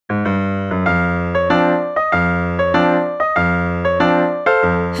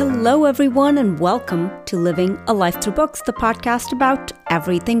Hello, everyone, and welcome to Living a Life Through Books, the podcast about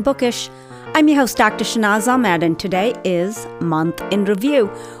everything bookish. I'm your host, Dr. Shanaz Ahmed, and today is Month in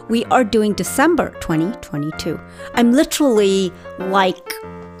Review. We are doing December 2022. I'm literally like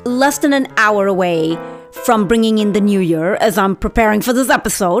less than an hour away from bringing in the new year as I'm preparing for this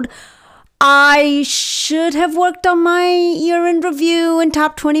episode. I should have worked on my year in review and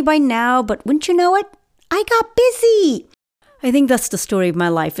top 20 by now, but wouldn't you know it, I got busy. I think that's the story of my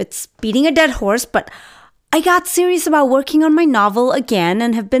life. It's beating a dead horse, but I got serious about working on my novel again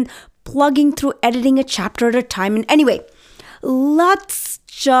and have been plugging through editing a chapter at a time. And anyway, let's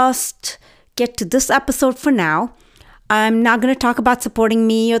just get to this episode for now. I'm not going to talk about supporting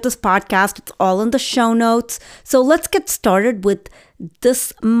me or this podcast. It's all in the show notes. So let's get started with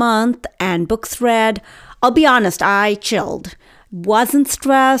this month and books read. I'll be honest, I chilled. Wasn't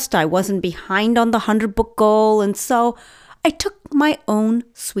stressed. I wasn't behind on the 100-book goal. And so I took my own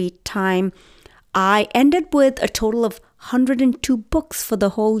sweet time. I ended with a total of 102 books for the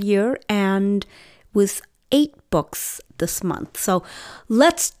whole year and with 8 books this month. So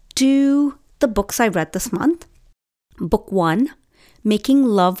let's do the books I read this month. Book 1, Making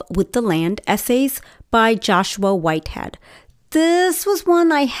Love with the Land, Essays by Joshua Whitehead. This was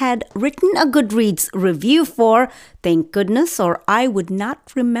one I had written a Goodreads review for, thank goodness, or I would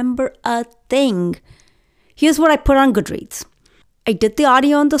not remember a thing. Here's what I put on Goodreads. I did the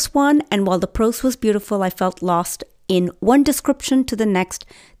audio on this one, and while the prose was beautiful, I felt lost in one description to the next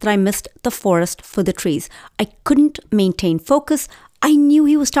that I missed the forest for the trees. I couldn't maintain focus. I knew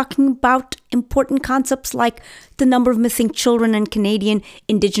he was talking about important concepts like the number of missing children in Canadian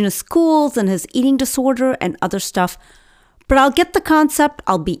Indigenous schools and his eating disorder and other stuff. But I'll get the concept,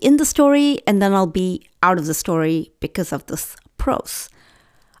 I'll be in the story, and then I'll be out of the story because of this prose.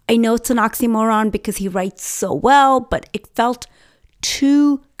 I know it's an oxymoron because he writes so well, but it felt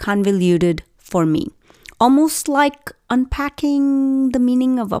too convoluted for me. Almost like unpacking the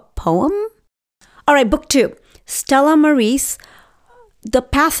meaning of a poem. All right, book 2, Stella Maris, The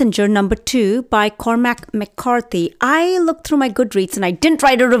Passenger, number 2 by Cormac McCarthy. I looked through my Goodreads and I didn't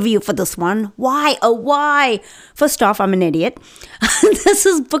write a review for this one. Why? Oh, why? First off, I'm an idiot. This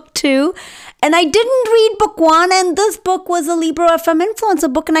is book 2. And I didn't read book 1, and this book was a Libro FM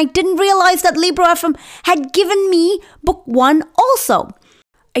influencer book, and I didn't realize that Libro FM had given me book 1 also.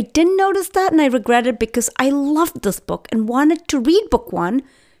 I didn't notice that, and I regret it because I loved this book and wanted to read book 1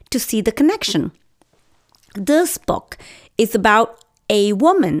 to see the connection. This book is about a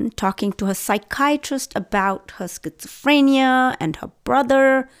woman talking to her psychiatrist about her schizophrenia and her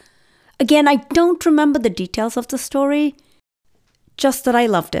brother. Again, I don't remember the details of the story, just that I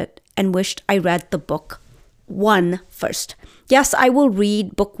loved it and wished I read the book 1 first. Yes, I will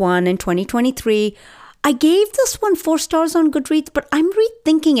read book 1 in 2023. I gave this one 4 stars on Goodreads, but I'm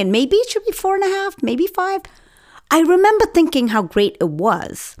rethinking it. Maybe it should be 4.5, maybe 5. I remember thinking how great it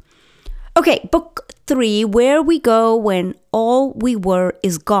was. Okay, book 3, Where We Go When All We Were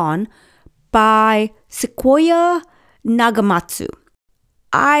Is Gone by Sequoia Nagamatsu.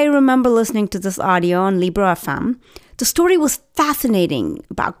 I remember listening to this audio on Libro FM. The story was fascinating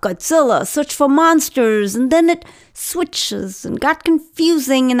about Godzilla, search for monsters, and then it switches and got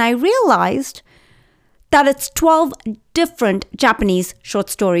confusing, and I realized that it's 12 different Japanese short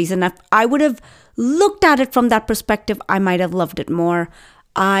stories, and if I would have looked at it from that perspective, I might have loved it more.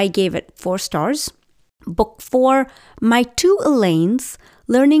 I gave it 4 stars. Book 4, My Two Elaines,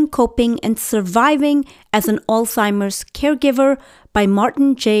 Learning, Coping, and Surviving as an Alzheimer's Caregiver by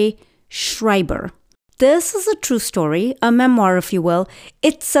Martin J. Schreiber. This is a true story, a memoir if you will.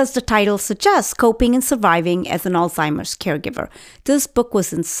 It, says the title suggests, coping and surviving as an Alzheimer's caregiver. This book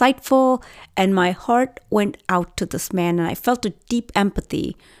was insightful and my heart went out to this man, and I felt a deep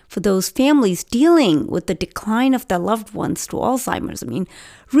empathy for those families dealing with the decline of their loved ones to Alzheimer's. I mean,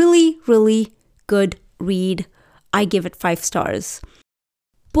 really, really good read. I give it 5 stars.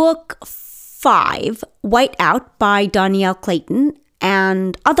 Book 5, Whiteout by Danielle Clayton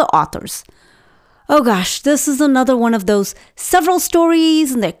and other authors. Oh gosh, this is another one of those several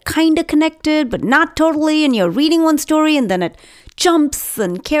stories and they're kind of connected, but not totally. And you're reading one story and then it jumps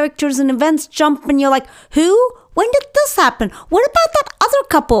and characters and events jump and you're like, who? When did this happen? What about that other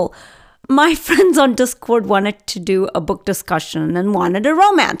couple? My friends on Discord wanted to do a book discussion and wanted a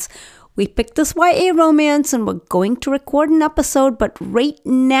romance. We picked this YA romance and we're going to record an episode, but right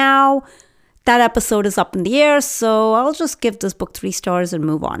now that episode is up in the air, so I'll just give this book 3 stars and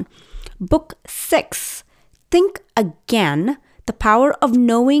move on. Book 6, Think Again, The Power of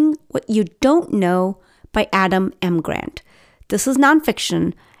Knowing What You Don't Know by Adam M. Grant. This is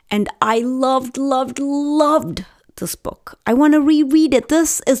nonfiction, and I loved this book. I want to reread it.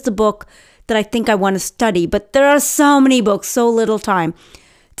 This is the book that I think I want to study, but there are so many books, so little time.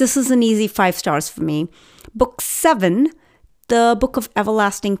 This is an easy 5 stars for me. Book 7, The Book of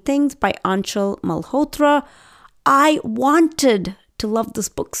Everlasting Things by Anshul Malhotra. I wanted to love this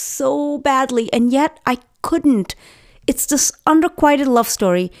book so badly, and yet I couldn't. It's this unrequited love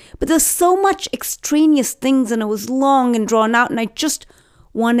story, but there's so much extraneous things, and it was long and drawn out, and I just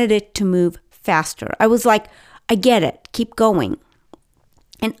wanted it to move faster. I was like, I get it, keep going.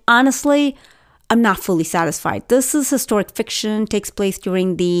 And honestly, I'm not fully satisfied. This is historic fiction, takes place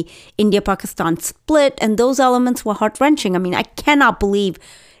during the India-Pakistan split, and those elements were heart-wrenching. I mean, I cannot believe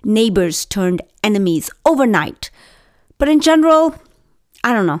neighbors turned enemies overnight. But in general,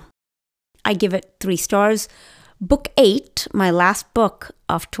 I don't know. I give it 3 stars. Book 8, my last book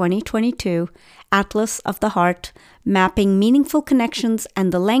of 2022, Atlas of the Heart, Mapping Meaningful Connections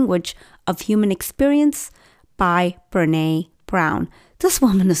and the Language of Human Experience by Brené Brown. This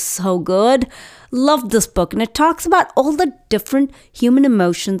woman is so good. Loved this book, and it talks about all the different human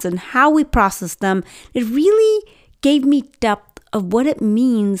emotions and how we process them. It really gave me depth of what it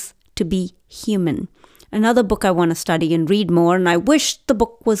means to be human. Another book I want to study and read more, and I wish the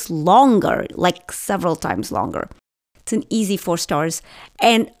book was longer, like several times longer. It's an easy 4 stars.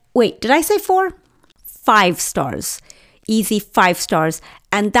 And wait, did I say 4? 5 stars. Easy 5 stars.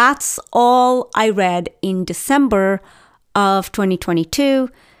 And that's all I read in December of 2022.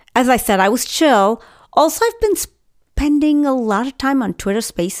 As I said, I was chill. Also, I've been spending a lot of time on Twitter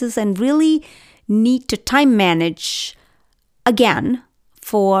Spaces and really need to time manage again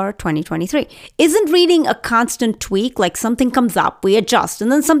for 2023. Isn't reading a constant tweak, like something comes up, we adjust,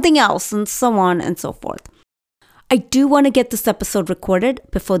 and then something else, and so on and so forth. I do want to get this episode recorded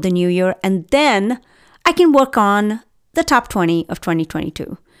before the new year, and then I can work on the top 20 of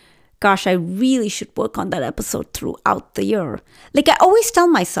 2022. Gosh, I really should work on that episode throughout the year. Like I always tell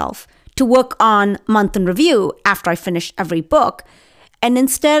myself to work on month in review after I finish every book. And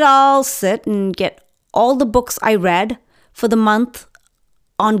instead I'll sit and get all the books I read for the month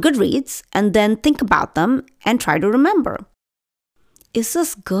on Goodreads and then think about them and try to remember. Is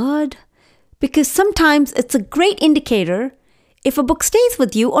this good? Because sometimes it's a great indicator if a book stays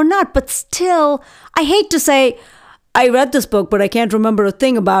with you or not. But still, I hate to say, I read this book, but I can't remember a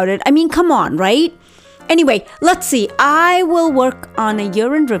thing about it. I mean, come on, right? Anyway, let's see. I will work on a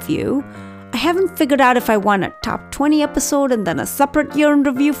year-end review. I haven't figured out if I want a top 20 episode and then a separate year-end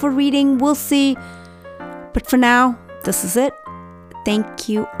review for reading. We'll see. But for now, this is it. Thank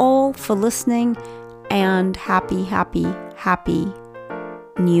you all for listening, and happy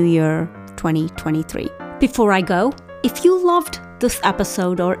New Year 2023. Before I go, if you loved this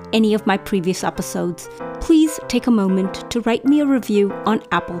episode or any of my previous episodes, please take a moment to write me a review on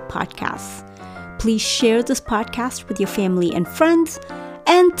Apple Podcasts. Please share this podcast with your family and friends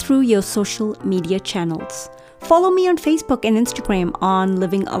and through your social media channels. Follow me on Facebook and Instagram on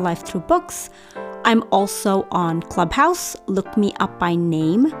Living a Life Through Books. I'm also on Clubhouse. Look me up by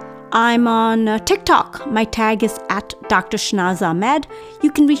name. I'm on TikTok. My tag is at Dr. Shanaz Ahmed.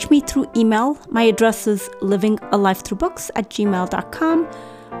 You can reach me through email. My address is livingalifethroughbooks@gmail.com.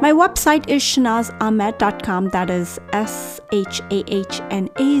 My website is shanazahmed.com. That is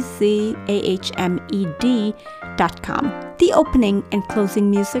SHAHNAZAHMED.com. The opening and closing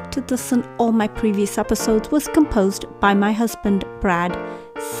music to this and all my previous episodes was composed by my husband, Brad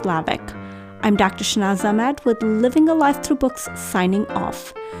Slavic. I'm Dr. Shanaz Ahmed with Living a Life Through Books, signing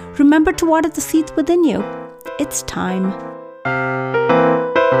off. Remember to water the seeds within you. It's time.